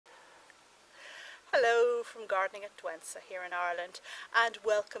Hello from Gardening at Douentza here in Ireland, and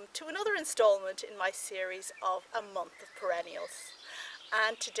welcome to another instalment in my series of a month of perennials.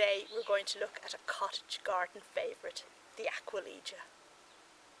 And today we're going to look at a cottage garden favourite, the Aquilegia.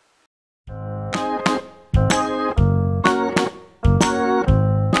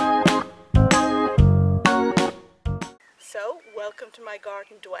 So, welcome to my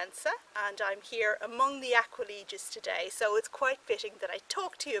garden Douentza, and I'm here among the Aquilegias today, so it's quite fitting that I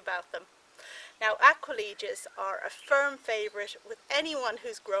talk to you about them. Now, Aquilegias are a firm favourite with anyone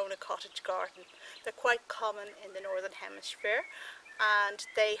who's grown a cottage garden. They're quite common in the Northern Hemisphere, and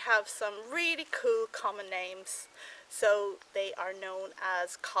they have some really cool common names. So they are known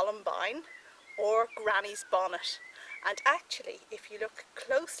as columbine or granny's bonnet. And actually, if you look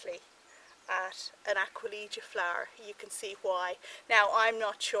closely at an Aquilegia flower, you can see why. Now, I'm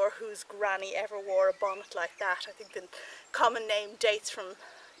not sure whose granny ever wore a bonnet like that. I think the common name dates from,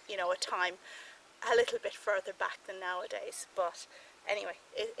 a time a little bit further back than nowadays, but anyway,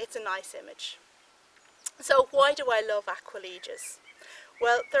 it's a nice image. So why do I love Aquilegias?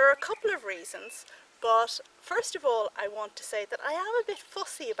 Well, there are a couple of reasons, but first of all I want to say that I am a bit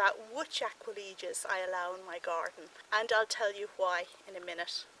fussy about which Aquilegias I allow in my garden, and I'll tell you why in a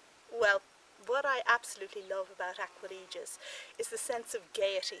minute. Well, what I absolutely love about Aquilegias is the sense of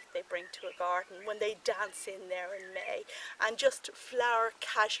gaiety they bring to a garden when they dance in there in May and just flower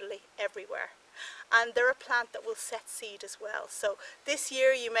casually everywhere. And they're a plant that will set seed as well. So this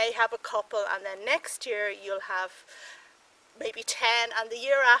year you may have a couple, and then next year you'll have maybe 10, and the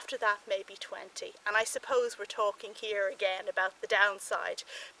year after that maybe 20. And I suppose we're talking here again about the downside,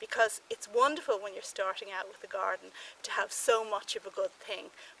 because it's wonderful when you're starting out with a garden to have so much of a good thing,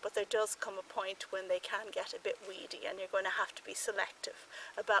 but there does come a point when they can get a bit weedy and you're going to have to be selective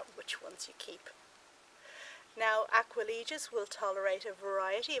about which ones you keep. Now, Aquilegias will tolerate a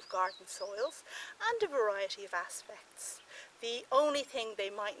variety of garden soils and a variety of aspects. The only thing they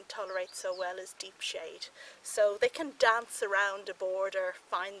mightn't tolerate so well is deep shade. So they can dance around a border,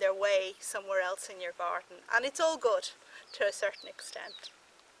 find their way somewhere else in your garden, and it's all good to a certain extent.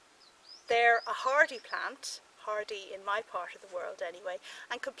 They're a hardy plant, hardy in my part of the world anyway,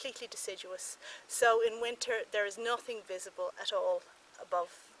 and completely deciduous. So in winter there is nothing visible at all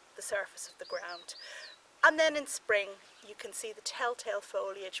above the surface of the ground. And then in spring you can see the telltale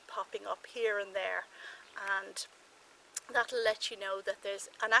foliage popping up here and there, and that'll let you know that there's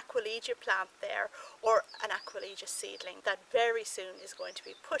an Aquilegia plant there, or an Aquilegia seedling that very soon is going to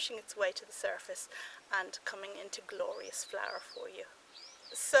be pushing its way to the surface and coming into glorious flower for you.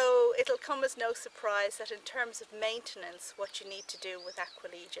 So it'll come as no surprise that in terms of maintenance, what you need to do with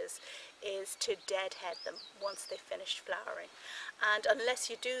Aquilegias is to deadhead them once they've finished flowering. And unless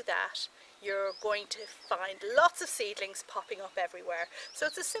you do that, you're going to find lots of seedlings popping up everywhere. So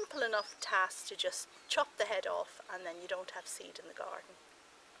it's a simple enough task to just chop the head off, and then you don't have seed in the garden.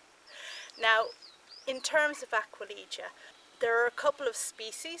 Now, in terms of Aquilegia, there are a couple of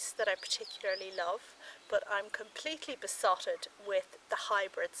species that I particularly love, but I'm completely besotted with the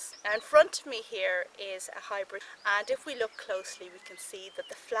hybrids. Now, in front of me here is a hybrid, and if we look closely we can see that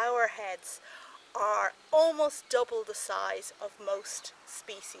the flower heads are almost double the size of most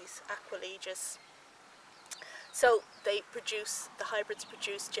species Aquilegias. So the hybrids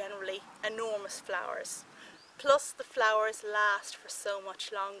produce generally enormous flowers. Plus the flowers last for so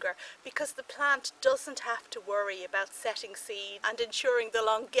much longer because the plant doesn't have to worry about setting seed and ensuring the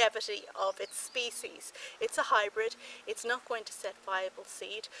longevity of its species. It's a hybrid, it's not going to set viable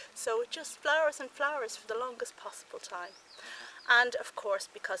seed, so it just flowers and flowers for the longest possible time. And of course,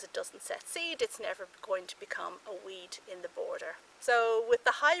 because it doesn't set seed, it's never going to become a weed in the border. So with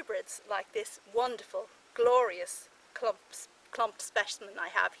the hybrids like this wonderful, glorious clump specimen I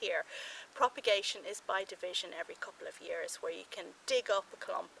have here, propagation is by division every couple of years, where you can dig up a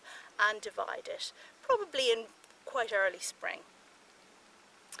clump and divide it, probably in quite early spring.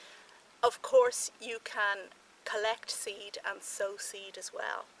 Of course, you can collect seed and sow seed as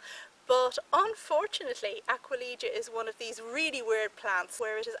well. But unfortunately, Aquilegia is one of these really weird plants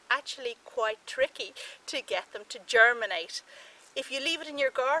where it is actually quite tricky to get them to germinate. If you leave it in your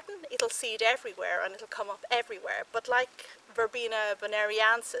garden, it'll seed everywhere and it'll come up everywhere. But like Verbena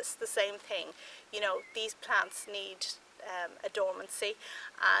bonariensis, the same thing. These plants need a dormancy,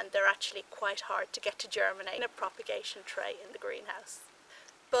 and they're actually quite hard to get to germinate in a propagation tray in the greenhouse.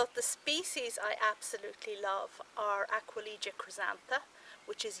 But the species I absolutely love are Aquilegia chrysantha,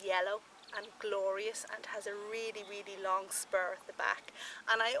 which is yellow and glorious and has a really, really long spur at the back.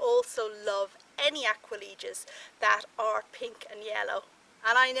 And I also love any Aquilegias that are pink and yellow.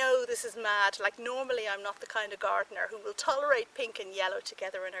 And I know this is mad, like normally I'm not the kind of gardener who will tolerate pink and yellow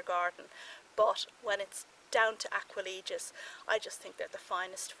together in her garden, but when it's down to Aquilegias, I just think they're the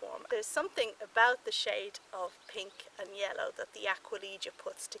finest form. There's something about the shade of pink and yellow that the Aquilegia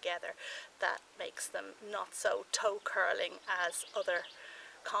puts together that makes them not so toe curling as other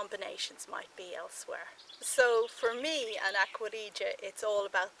combinations might be elsewhere. So for me and Aquilegia, it's all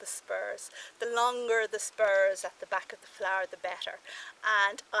about the spurs. The longer the spurs at the back of the flower, the better.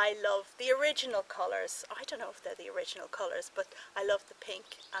 And I love the original colours. I don't know if they're the original colours, but I love the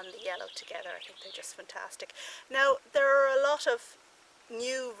pink and the yellow together. I think they're just fantastic. Now, there are a lot of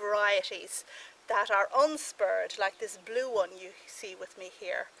new varieties that are unspurred, like this blue one you see with me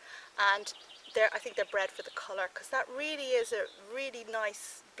here. And I think they're bred for the colour, because that really is a really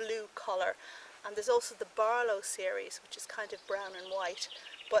nice blue colour. And there's also the Barlow series, which is kind of brown and white,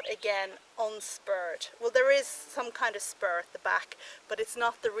 but again unspurred. Well, there is some kind of spur at the back, but it's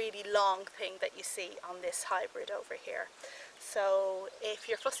not the really long thing that you see on this hybrid over here. So if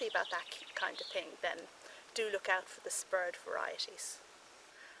you're fussy about that kind of thing, then do look out for the spurred varieties.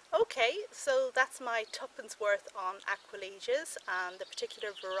 Okay, so that's my tuppence worth on Aquilegias and the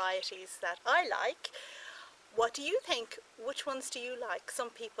particular varieties that I like. What do you think? Which ones do you like? Some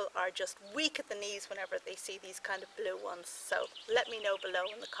people are just weak at the knees whenever they see these kind of blue ones, so let me know below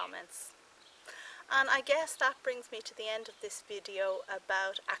in the comments. And I guess that brings me to the end of this video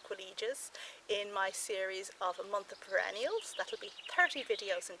about Aquilegias in my series of a month of perennials. That'll be 30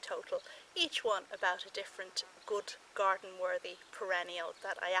 videos in total, each one about a different good garden-worthy perennial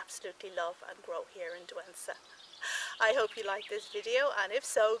that I absolutely love and grow here in Douentza. I hope you liked this video, and if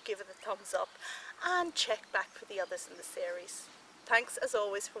so, give it a thumbs up and check back for the others in the series. Thanks as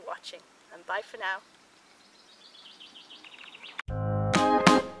always for watching, and bye for now.